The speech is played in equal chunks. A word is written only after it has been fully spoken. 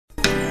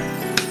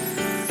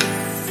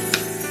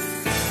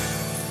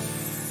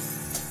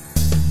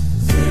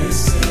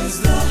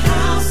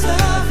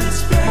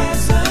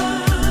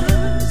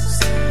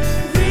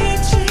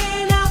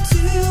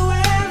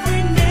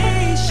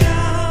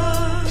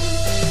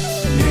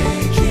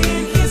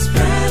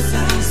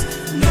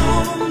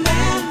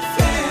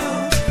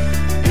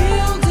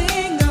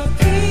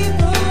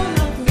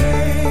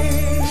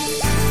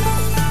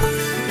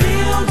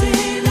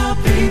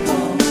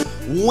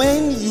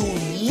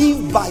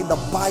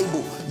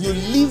Bible. You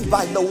live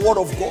by the word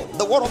of God.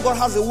 The word of God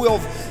has a way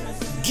of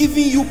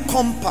giving you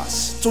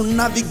compass to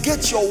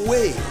navigate your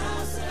way.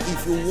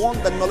 If you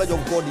want the knowledge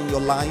of God in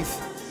your life,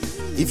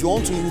 if you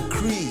want to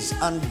increase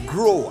and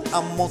grow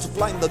and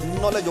multiply in the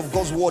knowledge of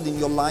God's word in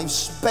your life,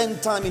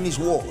 spend time in his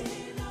word.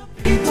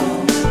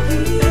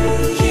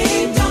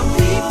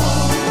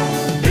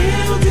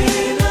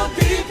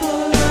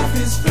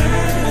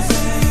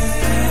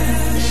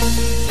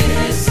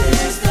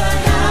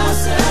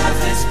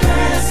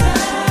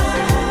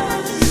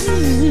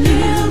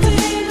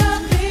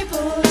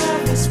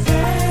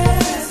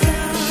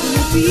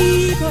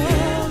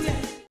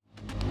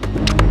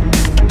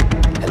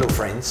 Hello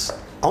friends,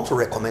 I want to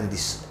recommend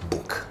this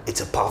book.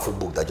 It's a powerful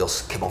book that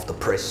just came off the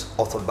press,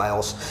 authored by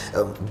us.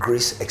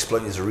 Grace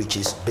Exploring His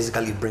Riches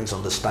basically brings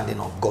understanding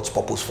of God's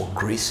purpose for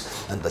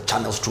grace and the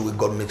channels through which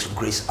God makes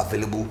grace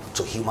available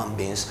to human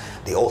beings,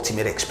 the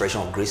ultimate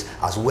expression of grace,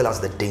 as well as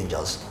the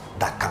dangers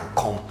that can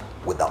come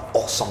with the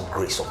awesome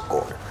grace of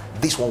God.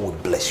 This one will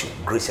bless you.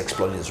 Grace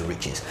Exploring His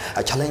Riches.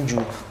 I challenge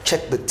you,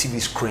 check the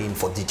TV screen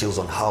for details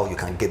on how you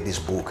can get this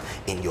book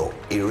in your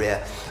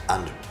area,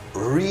 and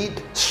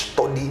read,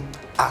 study,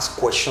 ask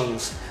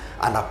questions,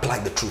 and apply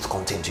the truth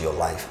content to your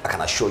life. I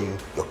can assure you,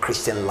 your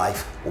Christian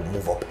life will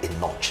move up a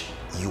notch.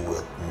 You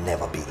will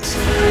never be the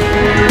same.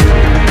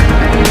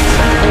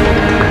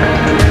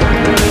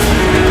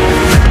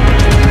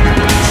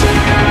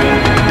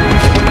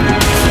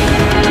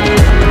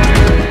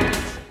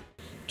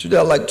 Today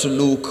I'd like to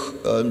look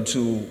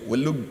we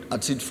look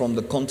at it from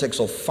the context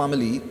of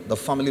family, the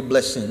family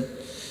blessing,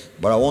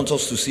 but I want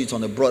us to see it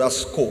on a broader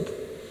scope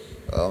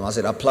as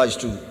it applies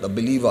to the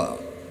believer.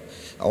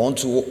 I want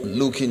to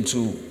look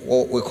into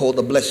what we call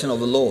the blessing of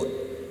the Lord.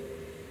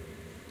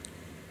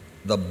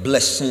 The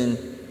blessing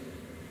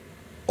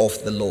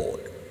of the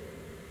Lord.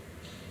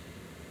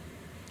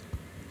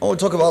 When we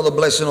talk about the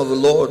blessing of the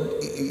Lord,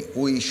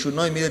 we should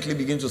not immediately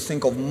begin to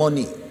think of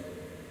money.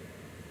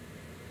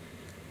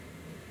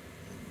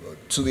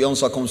 To the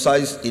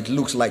uncircumcised, it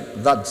looks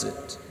like that's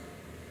it.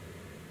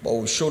 But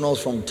we've shown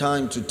us from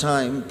time to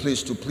time,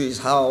 place to place,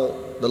 how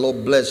the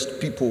Lord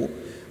blessed people,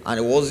 and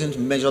it wasn't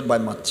measured by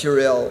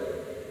material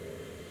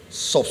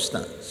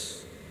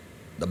substance.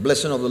 The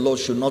blessing of the Lord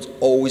should not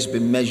always be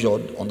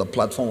measured on the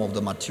platform of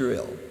the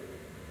material.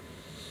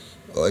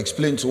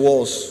 Explain to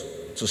us,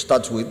 to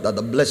start with, that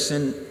the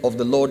blessing of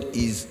the Lord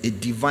is a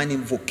divine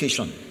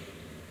invocation.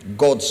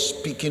 God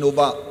speaking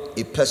over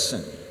a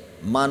person,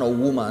 man or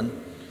woman,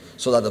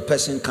 so that the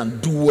person can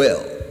do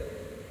well.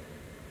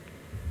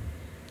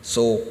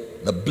 So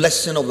the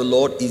blessing of the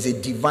Lord is a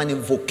divine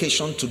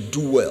invocation to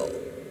do well.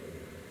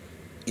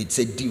 It's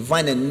a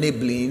divine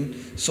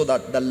enabling so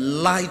that the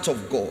light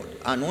of God,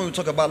 and when we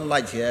talk about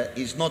light here,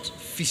 it's not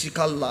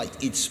physical light,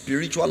 it's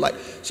spiritual light,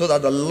 so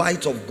that the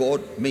light of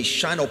God may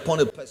shine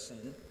upon a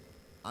person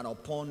and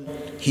upon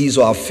his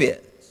or her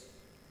affairs.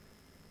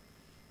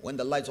 When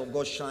the light of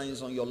God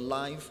shines on your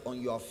life,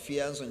 on your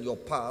affairs, on your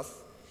path,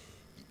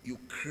 you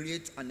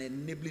create an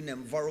enabling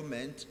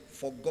environment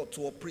for God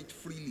to operate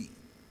freely,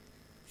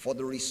 for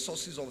the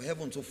resources of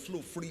heaven to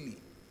flow freely,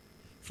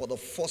 for the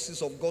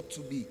forces of God to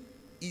be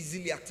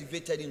easily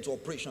activated into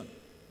operation.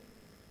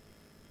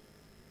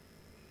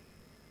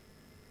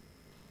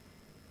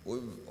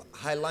 We've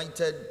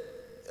highlighted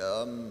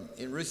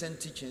in recent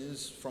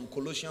teachings from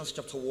Colossians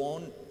chapter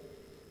 1,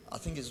 I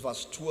think it's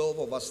verse 12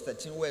 or verse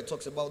 13, where it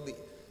talks about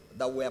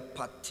that we are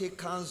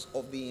partakers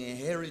of the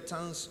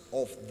inheritance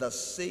of the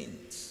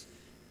saints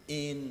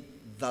in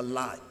the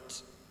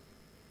light.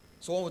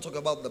 So when we talk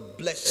about the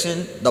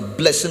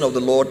blessing of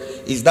the Lord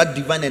is that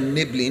divine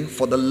enabling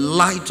for the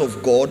light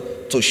of God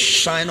to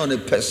shine on a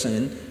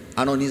person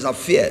and on his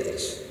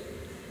affairs.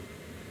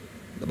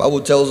 The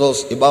Bible tells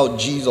us about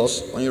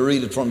Jesus, when you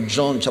read it from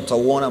John chapter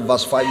 1 and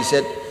verse 5, he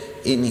said,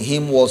 in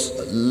him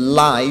was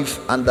life,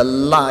 and the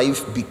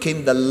life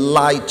became the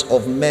light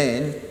of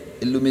men,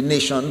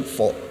 illumination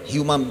for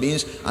human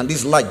beings, and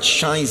this light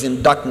shines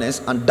in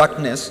darkness, and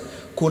darkness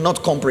could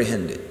not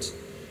comprehend it.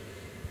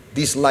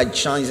 This light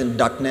shines in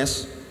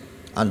darkness,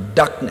 and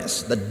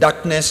the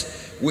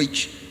darkness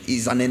which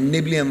is an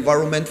enabling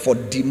environment for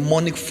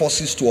demonic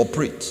forces to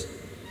operate,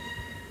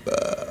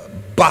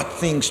 bad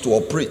things to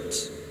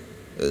operate,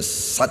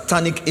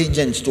 satanic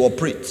agents to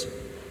operate,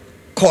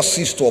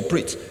 curses to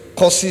operate.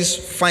 Curses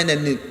find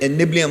an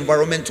enabling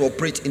environment to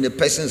operate in a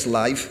person's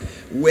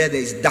life where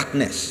there is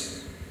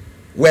darkness,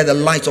 where the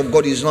light of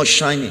God is not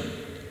shining.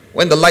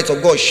 When the light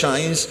of God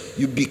shines,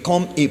 you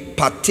become a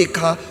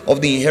partaker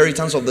of the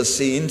inheritance of the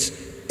saints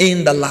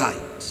in the light.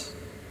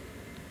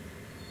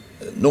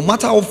 No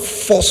matter how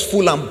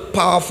forceful and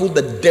powerful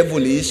the devil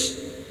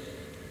is,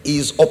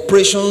 his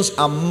operations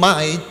and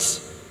might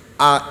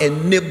are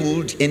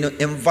enabled in an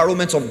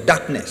environment of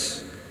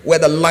darkness where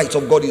the light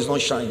of God is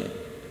not shining.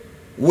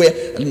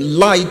 Where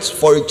light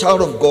for a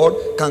child of God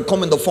can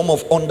come in the form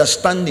of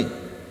understanding.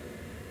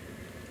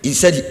 He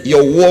said,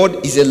 your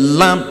word is a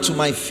lamp to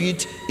my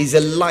feet, is a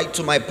light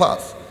to my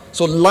path.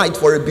 So light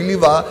for a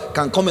believer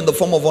can come in the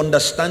form of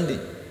understanding.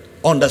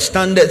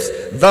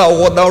 Understandest thou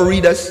what thou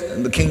readest?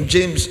 And the King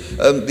James,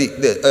 Philip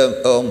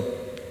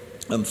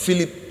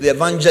the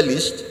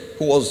evangelist,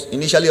 who was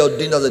initially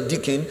ordained as a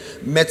deacon,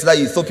 met that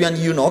Ethiopian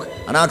eunuch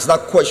and asked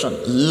that question,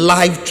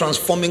 life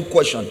transforming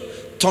question,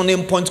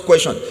 turning point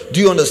question.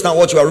 Do you understand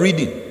what you are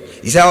reading?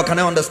 He said, how can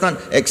I understand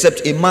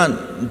except a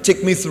man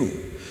take me through?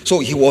 So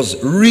he was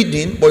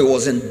reading, but he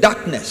was in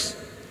darkness.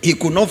 He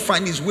could not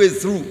find his way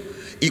through.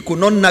 He could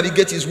not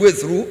navigate his way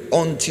through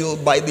until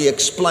by the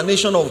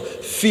explanation of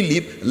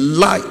Philip,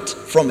 light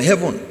from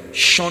heaven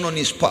shone on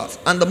his path.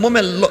 And the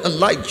moment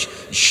light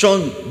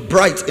shone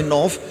bright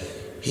enough,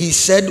 he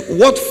said,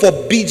 what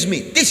forbids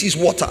me? This is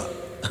water.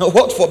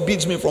 What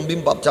forbids me from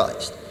being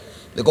baptized?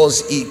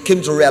 Because he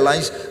came to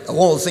realize that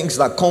one of the things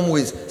that come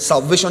with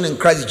salvation in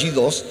Christ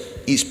Jesus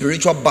is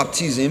spiritual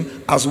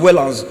baptism as well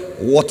as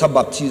water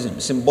baptism,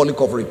 symbolic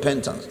of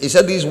repentance. He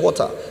said, this is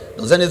water.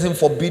 Does anything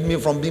forbid me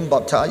from being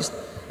baptized?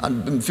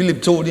 And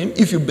Philip told him,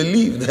 if you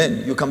believe,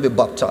 then you can be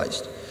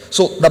baptized.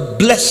 So the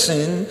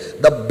blessing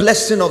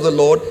of the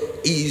Lord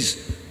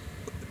is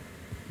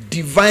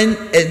divine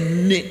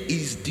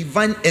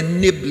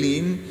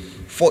enabling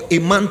for a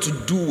man to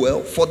do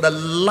well, for the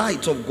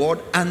light of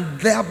God, and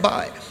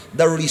thereby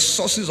the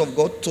resources of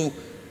God to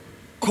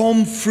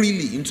come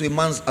freely into a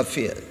man's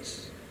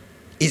affairs.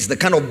 It's the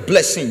kind of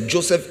blessing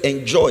Joseph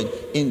enjoyed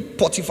in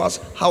Potiphar's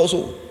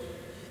household.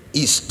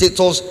 His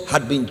status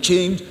had been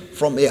changed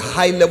from a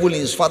high level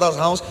in his father's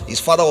house. His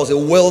father was a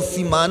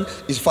wealthy man.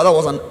 His father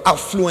was an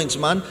affluent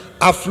man,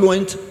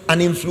 affluent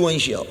and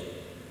influential.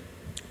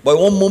 But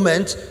one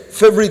moment,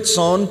 favorite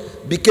son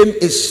became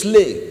a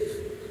slave.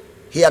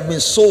 He had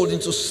been sold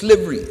into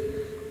slavery.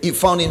 He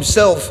found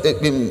himself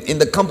in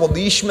the camp of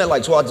the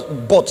Ishmaelites who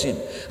had bought him.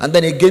 And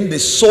then again, they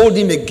sold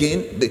him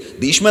again.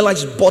 The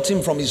Ishmaelites bought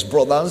him from his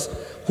brothers,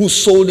 who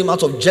sold him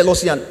out of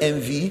jealousy and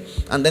envy.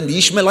 And then the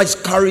Ishmaelites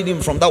carried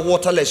him from that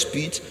waterless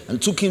pit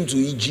and took him to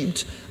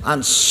Egypt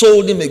and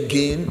sold him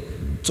again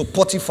to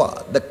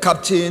Potiphar. The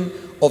captain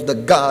of the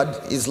guard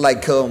is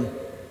like the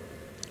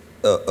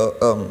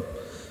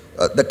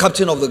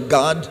captain of the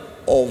guard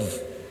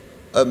of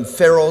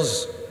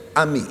Pharaoh's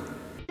army.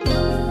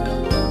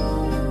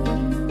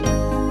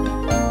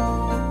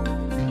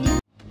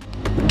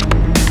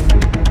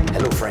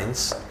 Hello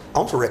friends, I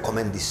want to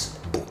recommend this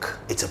book.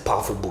 It's a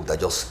powerful book that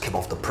just came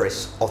off the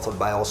press, authored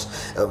by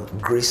us.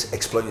 Grace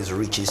Exploring His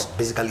Riches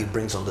basically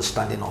brings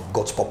understanding of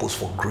God's purpose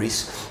for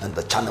grace and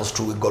the channels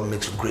through which God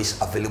makes grace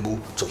available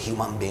to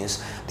human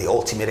beings, the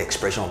ultimate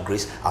expression of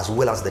grace, as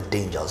well as the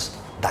dangers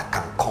that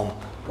can come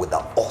with the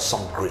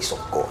awesome grace of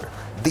God.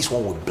 This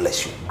one will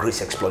bless you.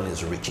 Grace Exploring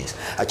His Riches.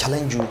 I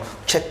challenge you,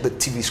 check the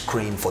TV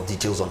screen for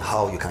details on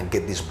how you can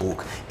get this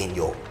book in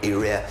your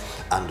area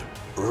and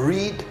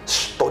read,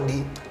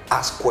 study,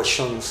 ask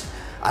questions,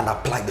 and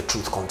apply the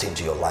truth contained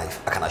to your life.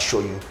 I can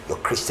assure you, your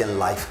Christian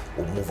life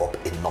will move up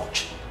a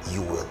notch.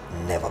 You will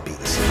never be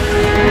the same.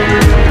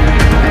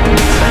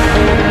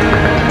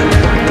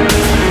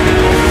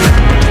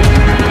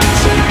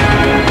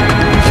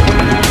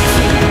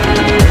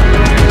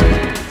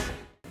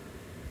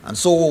 And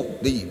so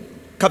the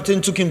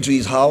captain took him to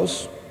his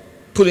house,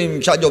 put him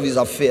in charge of his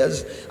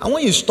affairs. And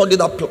when you study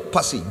that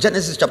passage,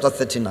 Genesis chapter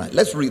 39,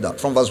 let's read that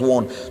from verse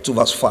 1 to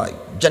verse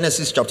 5.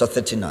 Genesis chapter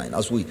 39,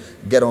 as we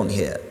get on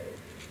here.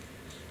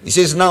 He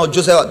says, now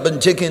Joseph had been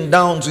taken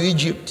down to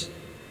Egypt,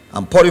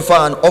 and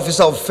Potiphar, an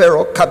officer of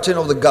Pharaoh, captain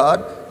of the guard,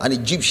 an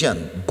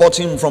Egyptian, bought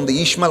him from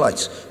the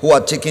Ishmaelites who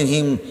had taken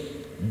him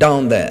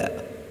down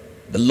there.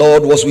 The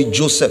Lord was with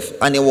Joseph,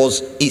 and he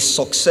was a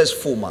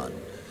successful man.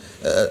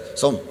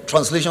 Some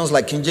translations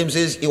like King James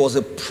says he was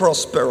a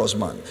prosperous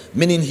man,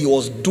 meaning he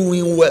was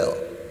doing well.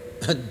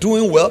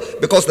 Doing well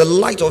because the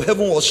light of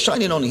heaven was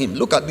shining on him.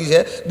 Look at this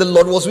here. The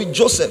Lord was with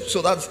Joseph.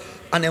 So that's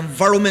an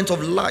environment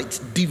of light,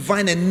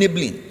 divine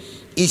enabling.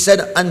 He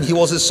said, and he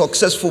was a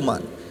successful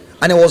man,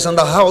 and he was in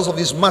the house of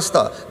his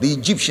master, the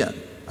Egyptian.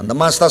 And the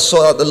master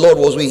saw that the Lord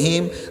was with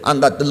him, and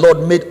that the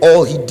Lord made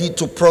all he did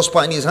to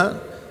prosper in his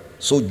hand.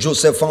 So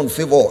Joseph found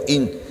favor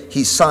in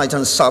his sight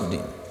and served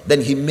him.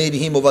 Then he made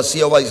him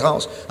overseer over his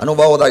house, and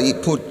over all that he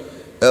put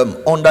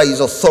under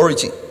his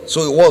authority.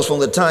 So it was from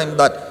the time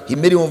that he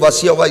made him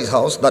overseer over his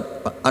house, that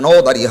and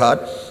all that he had,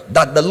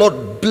 that the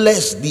Lord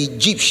blessed the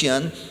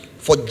Egyptian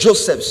for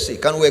Joseph's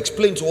sake. And we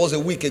explained to us a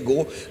week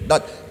ago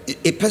that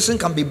a person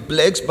can be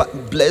blessed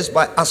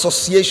by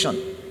association,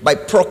 by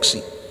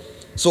proxy.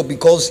 So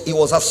because he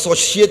was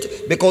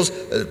associated, because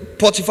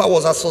Potiphar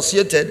was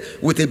associated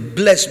with a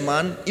blessed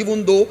man,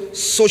 even though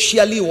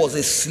socially he was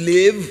a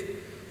slave,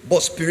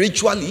 but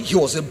spiritually he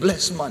was a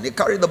blessed man. He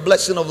carried the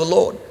blessing of the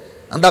Lord.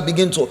 And that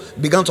began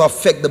to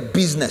affect the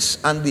business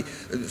and the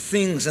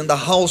things in the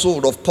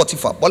household of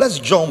Potiphar. But let's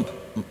jump.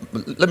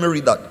 Let me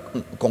read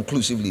that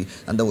conclusively,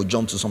 and then we'll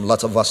jump to some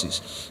latter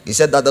verses. He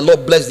said that the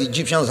Lord blessed the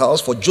Egyptian's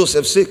house for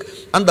Joseph's sake,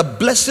 and the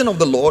blessing of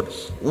the Lord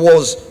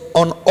was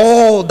on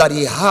all that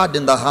he had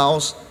in the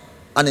house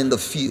and in the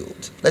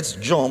field. Let's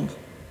jump.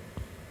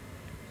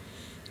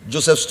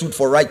 Joseph stood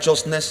for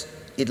righteousness.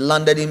 It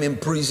landed him in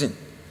prison.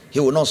 He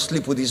would not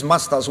sleep with his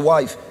master's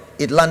wife.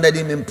 It landed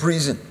him in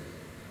prison.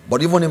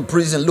 But even in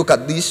prison, look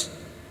at this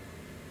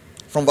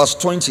from verse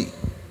 20.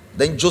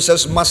 Then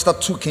Joseph's master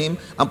took him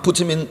and put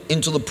him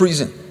into the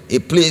prison, a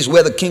place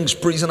where the king's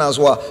prisoners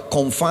were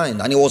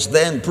confined, and he was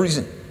there in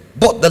prison.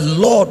 But the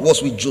Lord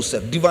was with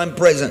Joseph, divine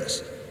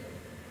presence,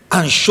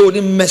 and showed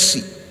him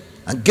mercy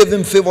and gave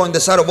him favor in the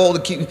sight of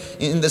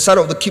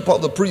the keeper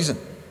of the prison.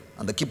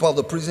 And the keeper of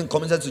the prison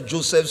committed to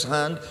Joseph's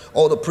hand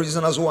all the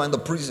prisoners who were in the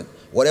prison.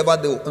 Whatever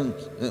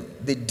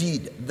they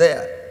did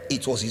there,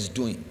 it was his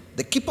doing.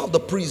 The keeper of the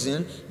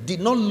prison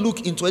did not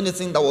look into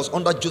anything that was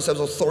under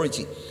Joseph's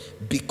authority,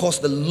 because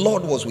the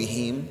Lord was with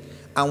him,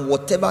 and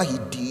whatever he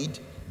did,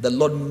 the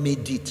Lord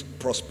made it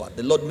prosper.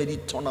 The Lord made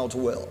it turn out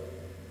well.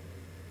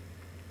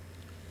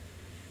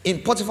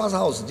 In Potiphar's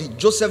house, did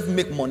Joseph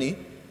make money?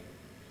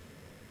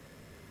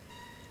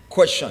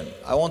 Question.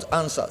 I want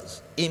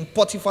answers. In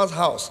Potiphar's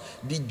house,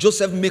 did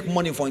Joseph make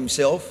money for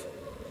himself?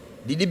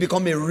 Did he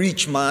become a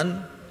rich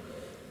man?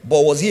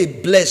 But was he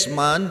a blessed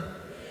man?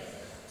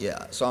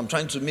 Yeah. So I'm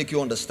trying to make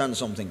you understand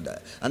something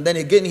there. And then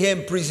again here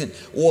in prison,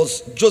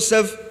 was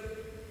Joseph,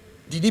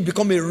 did he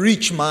become a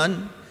rich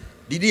man?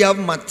 Did he have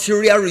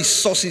material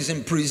resources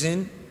in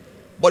prison?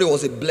 But he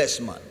was a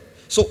blessed man.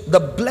 So the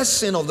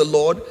blessing of the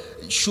Lord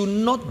should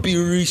not be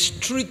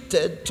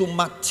restricted to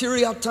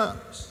material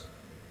terms.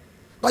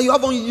 That you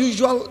have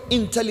unusual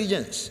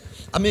intelligence,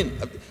 I mean,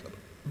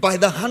 by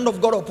the hand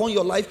of God upon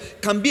your life,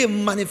 can be a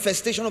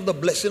manifestation of the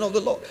blessing of the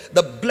Lord.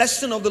 The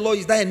blessing of the Lord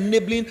is that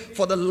enabling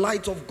for the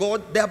light of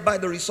God, thereby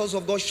the resource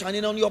of God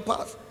shining on your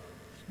path.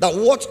 That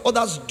what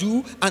others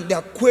do, and they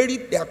are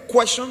queried, they are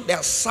questioned, they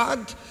are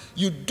sagged,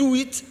 you do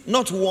it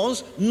not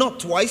once, not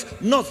twice,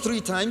 not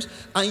 3 times,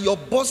 and your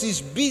boss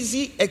is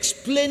busy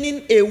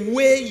explaining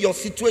away your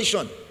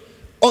situation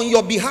on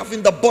your behalf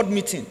in the board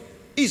meeting.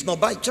 It's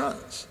not by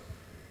chance.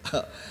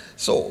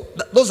 So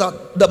those are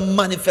the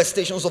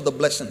manifestations of the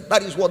blessing.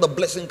 That is what the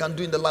blessing can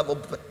do in the life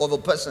of a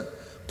person.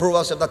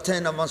 Proverbs chapter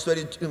 10 and verse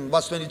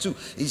 22.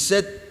 He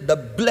said, the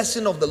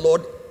blessing of the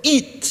Lord,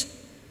 it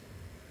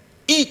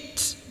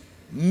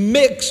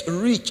makes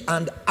rich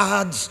and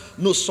adds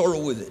no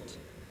sorrow with it.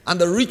 And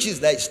the riches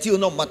there is still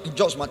not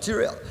just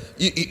material.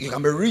 You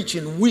can be rich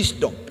in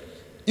wisdom.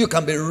 You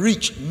can be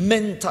rich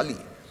mentally.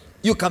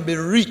 You can be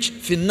rich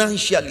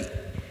financially.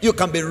 You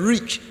can be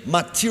rich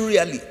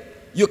materially.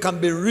 You can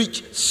be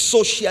rich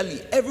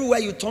socially. Everywhere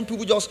you turn,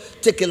 people just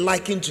take a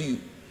liking to you.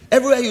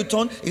 Everywhere you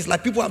turn, it's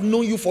like people have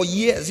known you for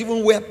years.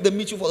 Even where they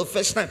meet you for the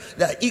first time,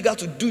 they are eager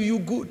to do you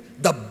good.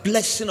 The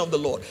blessing of the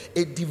Lord,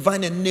 a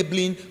divine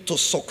enabling to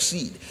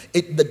succeed,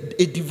 a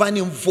divine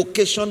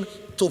invocation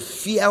to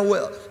fare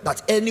well.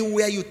 That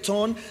anywhere you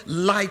turn,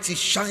 light is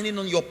shining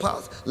on your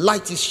path.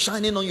 Light is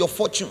shining on your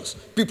fortunes.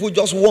 People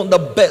just want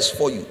the best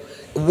for you.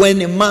 When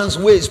a man's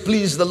ways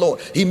please the Lord,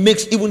 he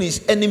makes even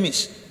his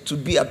enemies to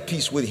be at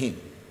peace with him.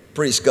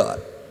 Praise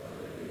God.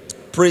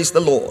 Praise the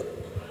Lord.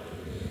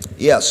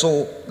 Yeah,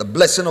 so the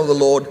blessing of the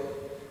Lord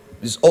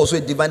is also a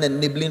divine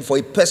enabling for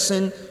a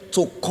person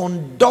to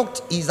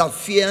conduct his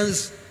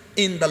affairs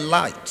in the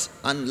light.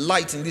 And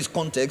light in this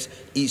context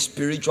is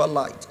spiritual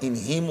light. In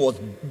him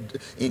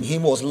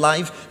was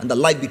life, and the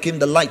light became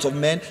the light of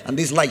men, and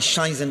this light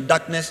shines in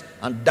darkness,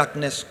 and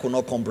darkness could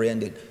not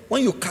comprehend it.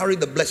 When you carry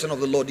the blessing of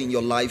the Lord in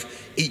your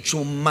life, it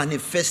should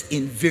manifest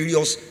in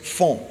various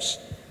forms.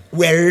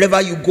 Wherever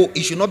you go,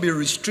 it should not be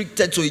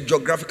restricted to a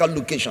geographical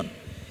location.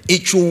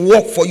 It should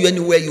work for you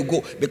anywhere you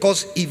go.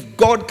 Because if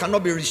God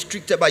cannot be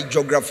restricted by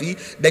geography,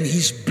 then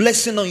his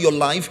blessing on your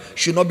life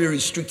should not be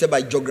restricted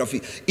by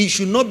geography. It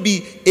should not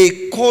be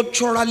a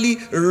culturally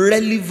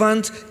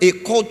relevant, a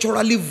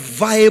culturally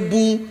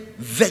viable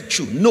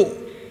virtue. No.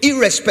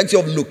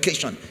 Irrespective of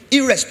location,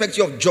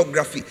 irrespective of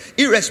geography,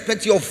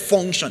 irrespective of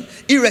function,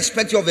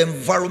 irrespective of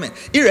environment,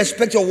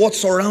 irrespective of what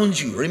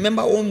surrounds you.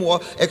 Remember when we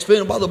were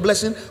explaining about the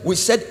blessing, we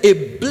said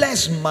a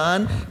blessed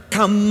man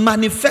can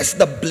manifest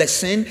the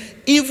blessing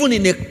even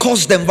in a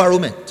cursed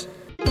environment.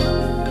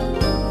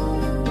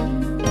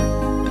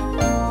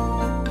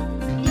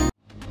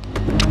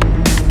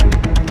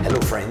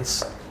 Hello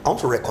friends, I want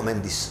to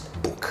recommend this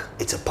book.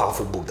 It's a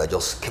powerful book that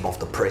just came off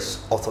the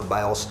press, authored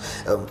by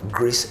us.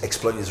 Grace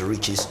Exploring His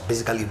Riches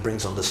basically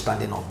brings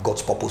understanding of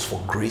God's purpose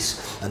for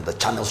grace and the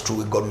channels through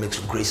which God makes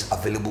grace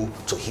available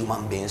to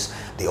human beings,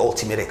 the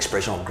ultimate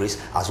expression of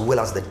grace, as well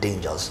as the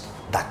dangers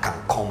that can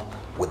come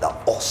with the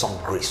awesome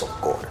grace of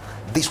God.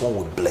 This one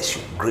will bless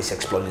you. Grace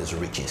Exploring His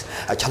Riches.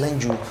 I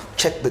challenge you,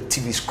 check the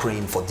TV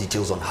screen for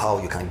details on how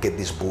you can get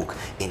this book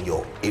in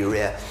your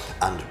area,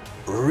 and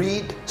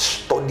read,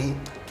 study,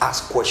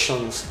 ask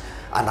questions,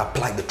 and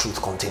apply the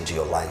truth contained to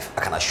your life.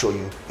 I can assure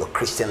you, your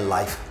Christian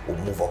life will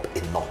move up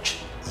a notch.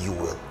 You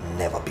will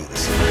never be the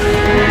same.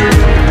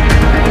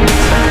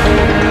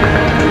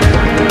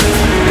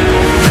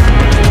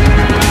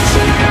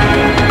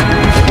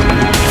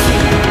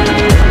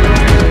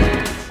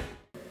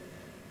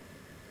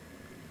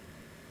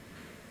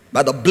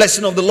 By the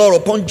blessing of the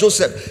Lord upon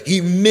Joseph,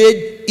 he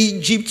made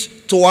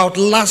Egypt to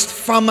outlast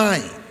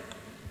famine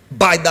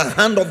by the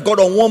hand of God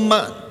on one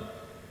man.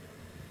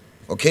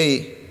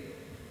 Okay,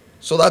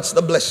 so that's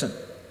the blessing.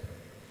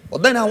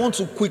 But then I want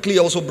to quickly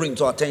also bring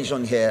to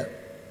attention here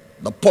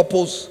the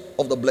purpose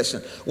of the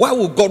blessing. Why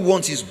would God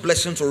want his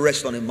blessing to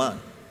rest on a man?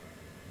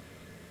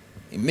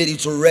 He made it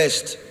to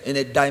rest in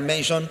a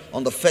dimension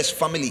on the first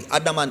family,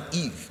 Adam and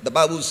Eve. The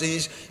Bible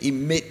says he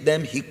made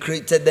them, he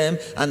created them,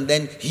 and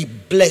then he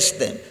blessed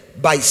them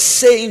by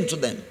saying to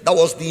them, that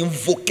was the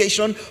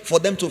invocation for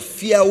them to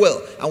fare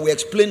well. And we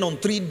explained on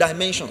 3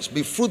 dimensions: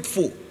 be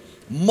fruitful,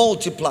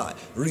 multiply,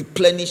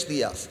 replenish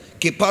the earth.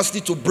 Capacity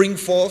to bring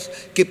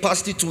forth,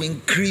 capacity to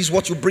increase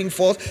what you bring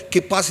forth,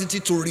 capacity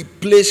to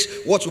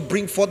replace what you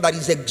bring forth that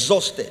is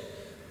exhausted.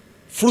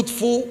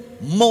 Fruitful,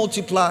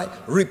 multiply,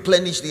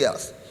 replenish the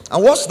earth.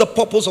 And what's the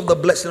purpose of the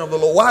blessing of the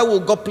Lord? Why will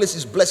God place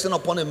his blessing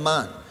upon a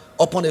man,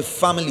 upon a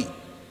family,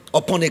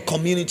 upon a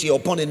community,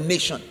 upon a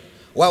nation?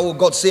 Why will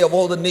God say, of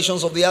all the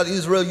nations of the earth,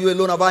 Israel, you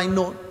alone have I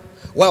known?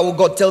 Why will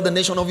God tell the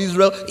nation of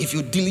Israel, if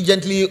you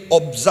diligently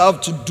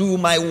observe to do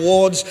my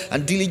words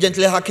and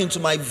diligently hearken to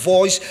my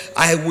voice,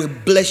 I will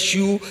bless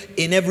you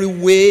in every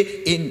way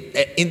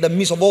in the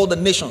midst of all the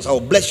nations. I will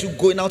bless you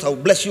going out, I will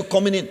bless you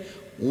coming in.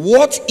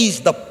 What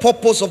is the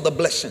purpose of the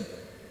blessing?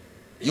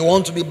 You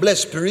want to be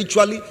blessed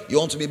spiritually, you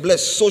want to be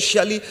blessed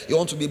socially, you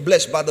want to be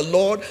blessed by the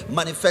Lord,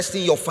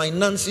 manifesting your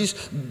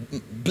finances,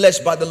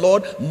 blessed by the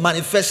Lord,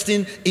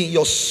 manifesting in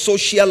your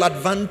social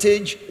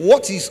advantage.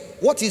 What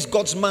is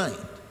God's mind?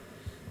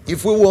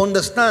 If we will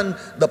understand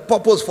the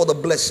purpose for the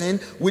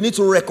blessing, we need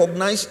to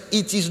recognize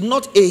it is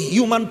not a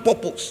human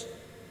purpose.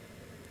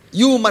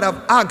 You might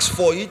have asked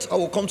for it, I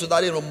will come to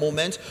that in a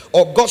moment,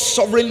 or God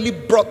sovereignly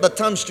brought the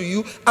terms to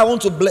you, I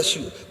want to bless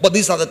you. But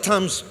these are the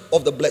terms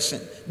of the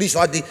blessing. These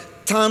are the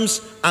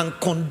terms and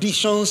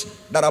conditions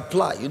that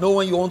apply. You know,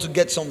 when you want to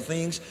get some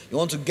things, you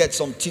want to get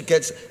some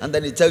tickets, and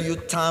then they tell you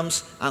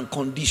terms and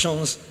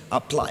conditions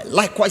apply.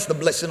 Likewise, the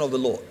blessing of the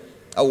Lord.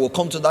 I will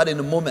come to that in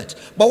a moment.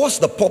 But what's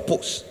the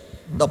purpose?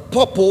 The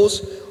purpose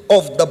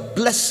of the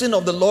blessing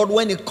of the Lord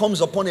when it comes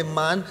upon a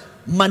man,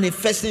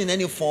 manifesting in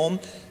any form,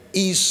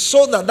 is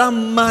so that that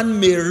man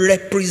may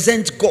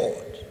represent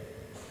God,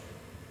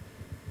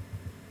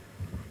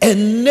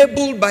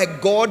 enabled by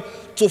God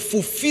to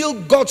fulfill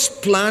God's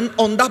plan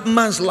on that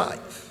man's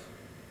life,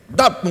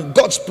 that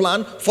God's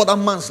plan for that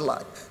man's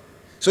life.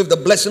 So if the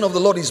blessing of the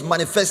Lord is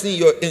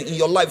manifesting in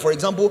your life, for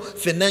example,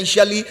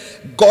 financially,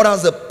 God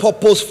has a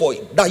purpose for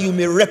it, that you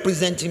may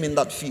represent him in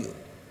that field.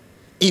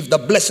 If the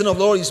blessing of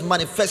the Lord is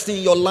manifesting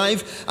in your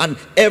life, and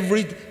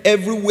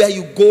everywhere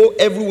you go,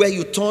 everywhere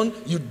you turn,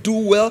 you do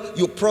well,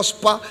 you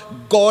prosper,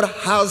 God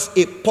has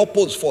a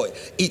purpose for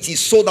it. It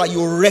is so that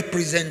you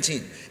represent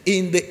him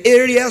in the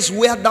areas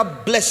where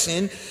that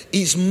blessing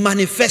is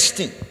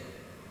manifesting.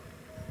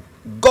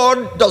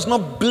 God does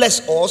not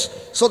bless us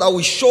so that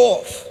we show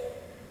off.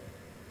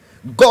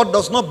 God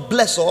does not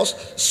bless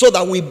us so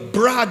that we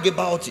brag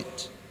about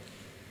it.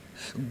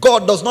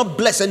 God does not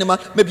bless any man.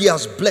 Maybe he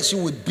has blessed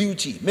you with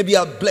beauty. Maybe he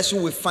has blessed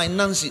you with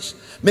finances.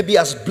 Maybe he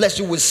has blessed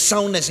you with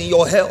soundness in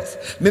your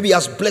health. Maybe he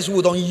has blessed you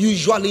with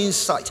unusual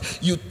insight.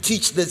 You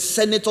teach the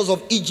senators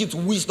of Egypt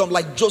wisdom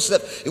like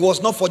Joseph. It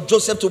was not for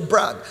Joseph to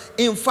brag.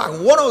 In fact,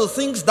 one of the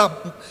things that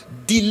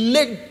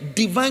delayed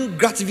divine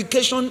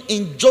gratification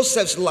in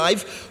Joseph's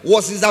life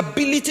was his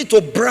ability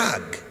to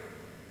brag.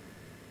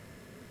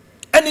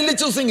 Any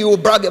little thing he will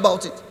brag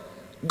about it.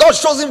 God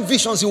shows him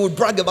visions, he will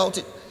brag about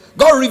it.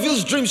 God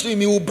reveals dreams to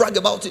him, he will brag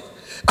about it.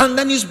 And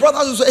then his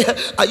brothers will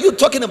say, are you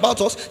talking about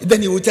us?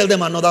 Then he will tell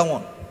them another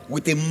one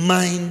with a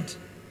mind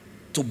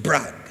to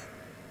brag.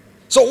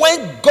 So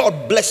when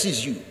God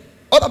blesses you,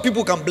 other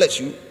people can bless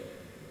you.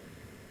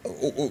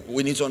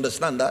 We need to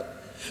understand that.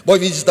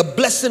 But if it's the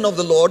blessing of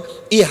the Lord,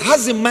 he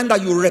has in mind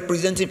that you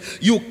represent him.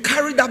 You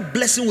carry that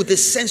blessing with a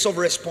sense of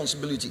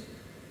responsibility.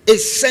 A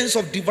sense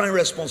of divine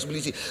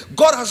responsibility.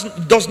 God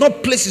does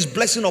not place his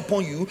blessing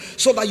upon you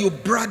so that you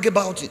brag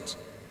about it,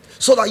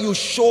 so that you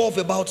show off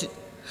about it,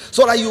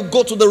 so that you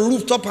go to the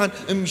rooftop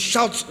and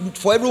shout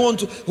for everyone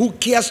who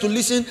cares to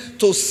listen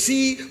to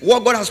see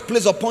what God has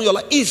placed upon your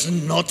life. It's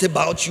not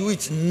about you.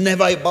 It's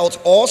never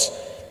about us.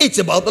 It's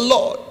about the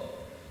Lord.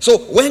 So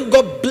when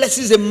God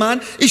blesses a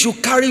man, he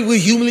should carry it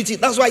with humility.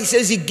 That's why he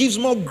says he gives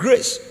more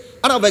grace.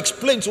 And I've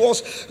explained to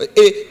us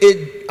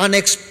an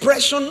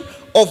expression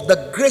of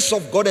the grace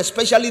of God,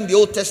 especially in the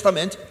Old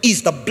Testament,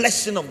 is the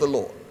blessing of the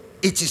Lord.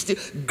 It is still,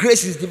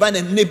 grace is divine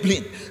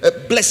enabling.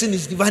 Blessing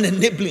is divine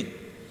enabling.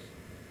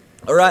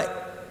 All right.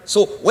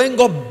 So when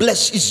God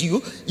blesses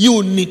you,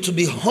 you need to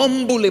be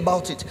humble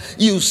about it.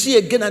 You see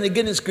again and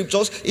again in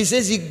scriptures, he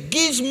says he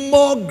gives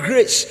more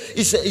grace.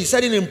 He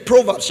said it in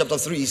Proverbs chapter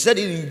 3. He said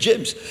it in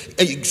James.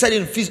 He said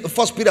it in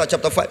 1 Peter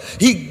chapter 5.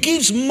 He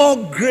gives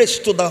more grace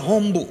to the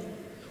humble.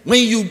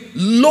 When you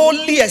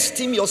lowly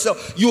esteem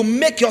yourself, you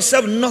make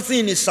yourself nothing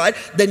in his sight,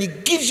 then he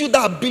gives you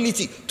the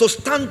ability to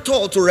stand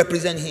tall to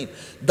represent him.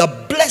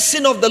 The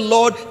blessing of the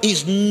Lord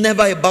is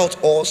never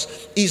about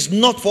us. It's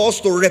not for us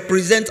to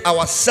represent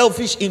our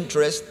selfish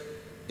interest.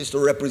 It's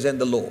to represent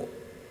the Lord.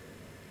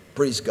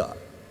 Praise God.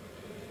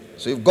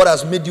 So if God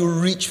has made you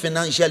rich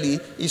financially,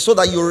 it's so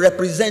that you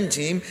represent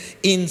him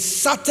in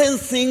certain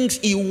things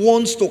he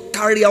wants to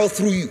carry out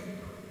through you.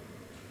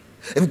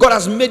 if God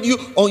has made you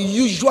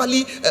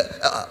unusually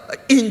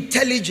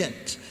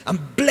intelligent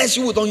and bless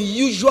you with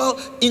unusual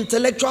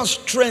intellectual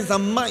strength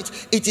and might,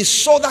 it is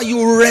so that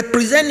you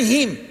represent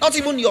Him, not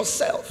even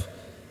yourself,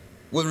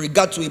 with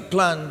regard to a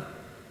plan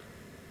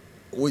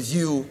with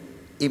you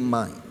in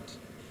mind.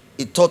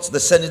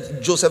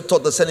 Joseph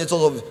taught the senators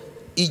of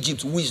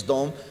Egypt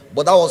wisdom,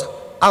 but that was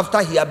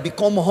after he had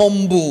become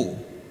humble.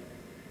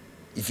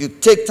 If you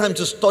take time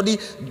to study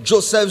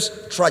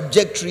Joseph's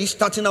trajectory,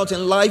 starting out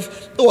in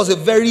life, he was a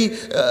very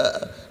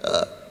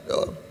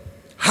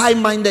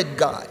high-minded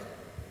guy.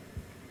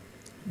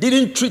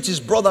 Didn't treat his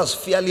brothers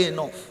fairly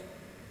enough.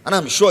 And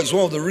I'm sure it's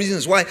one of the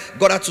reasons why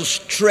God had to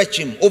stretch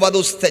him over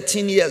those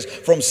 13 years,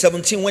 from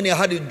 17 when he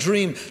had a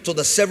dream to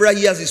the several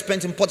years he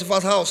spent in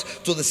Potiphar's house,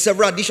 to the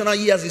several additional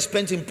years he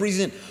spent in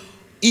prison.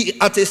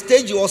 At a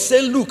stage he was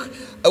saying, look,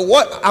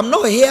 I'm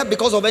not here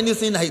because of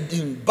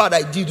anything bad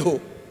I did.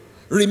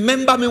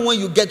 Remember me when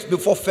you get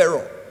before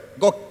Pharaoh.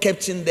 God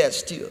kept him there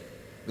still.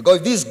 Because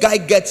if this guy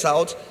gets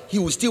out, he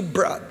will still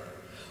brag.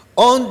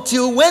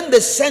 Until when they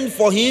sent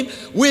for him,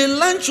 we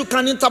learned you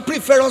can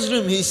interpret Pharaoh's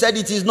dream. He said,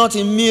 it is not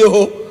in me.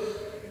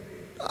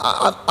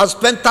 I've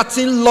spent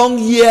 13 long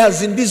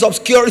years in this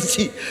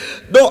obscurity.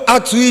 Don't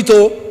add to it.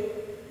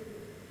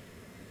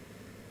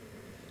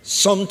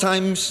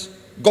 Sometimes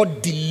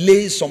God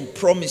delays some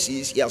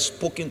promises He has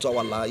spoken to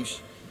our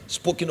lives,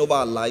 spoken over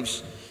our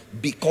lives,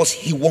 because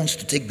He wants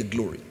to take the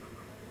glory.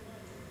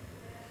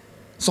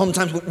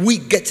 Sometimes we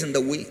get in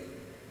the way.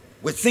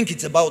 We think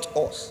it's about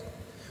us.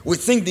 We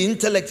think the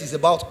intellect is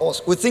about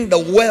us. We think the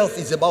wealth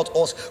is about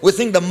us. We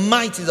think the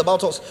might is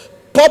about us.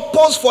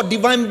 Purpose for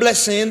divine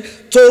blessing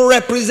to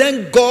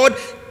represent God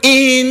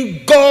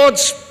in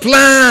God's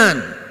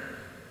plan.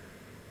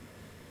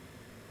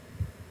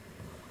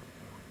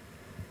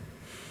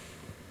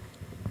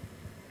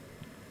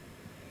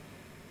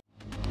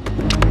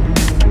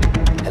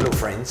 Hello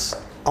friends,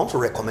 I want to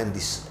recommend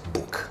this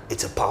book.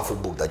 It's a powerful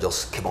book that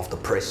just came off the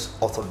press,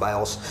 authored by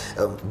us.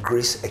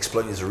 Grace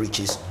Exploring His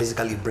Riches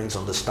basically brings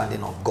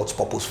understanding of God's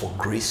purpose for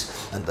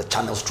grace and the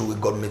channels through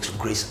which God makes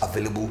grace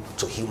available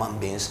to human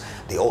beings,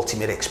 the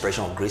ultimate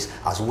expression of grace,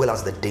 as well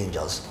as the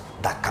dangers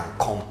that can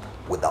come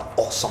with the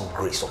awesome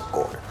grace of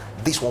God.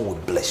 This one will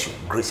bless you.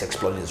 Grace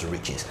Exploring His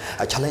Riches.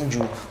 I challenge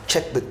you,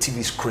 check the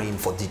TV screen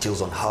for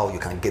details on how you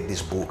can get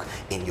this book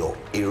in your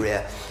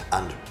area,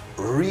 and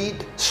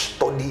read,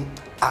 study,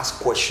 ask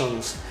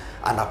questions,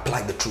 and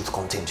apply the truth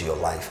contained to your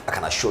life. I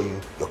can assure you,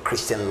 your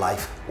Christian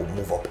life will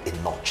move up a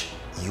notch.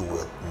 You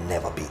will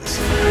never be the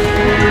same.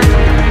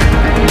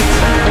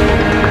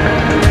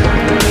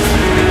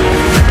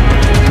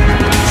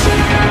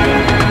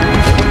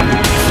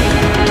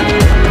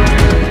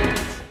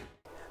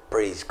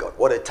 Praise God.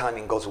 What a time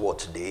in God's word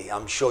today.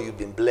 I'm sure you've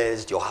been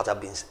blessed. Your heart has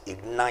been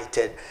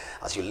ignited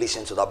as you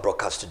listen to that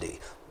broadcast today.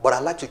 But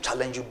I'd like to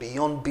challenge you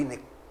beyond being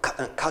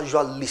a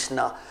casual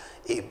listener,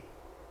 a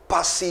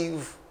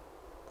passive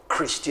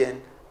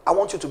Christian. I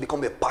want you to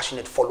become a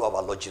passionate follower of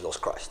our Lord Jesus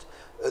Christ.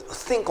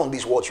 Think on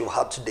these words you've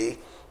heard today,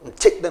 and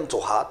take them to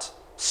heart,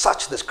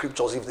 search the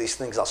scriptures if these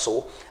things are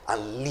so,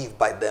 and live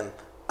by them,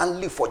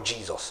 and live for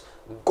Jesus.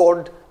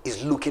 God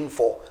is looking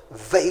for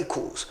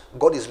vehicles.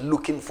 God is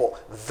looking for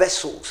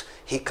vessels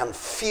He can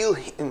fill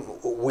him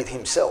with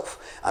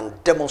Himself and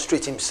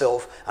demonstrate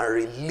Himself and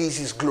release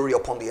His glory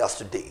upon the earth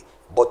today.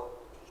 But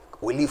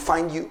will He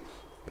find you?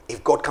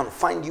 If God can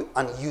find you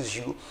and use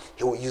you,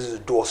 He will use you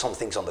to do some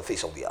things on the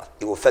face of the earth.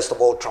 He will first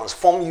of all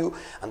transform you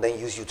and then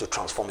use you to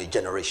transform a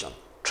generation,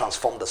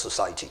 transform the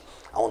society.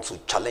 I want to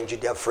challenge you,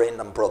 dear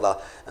friend and brother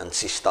and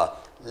sister.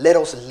 Let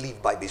us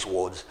live by these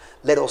words.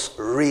 Let us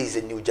raise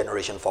a new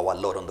generation for our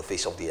Lord on the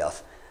face of the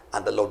earth,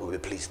 and the Lord will be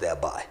pleased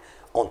thereby.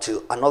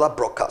 Until another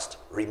broadcast,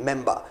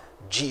 remember,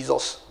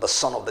 Jesus, the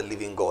Son of the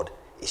living God,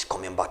 is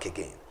coming back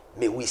again.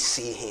 May we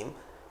see Him.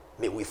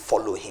 May we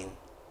follow Him.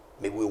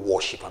 May we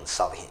worship and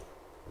serve Him.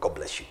 God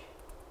bless you.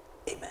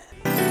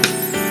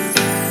 Amen.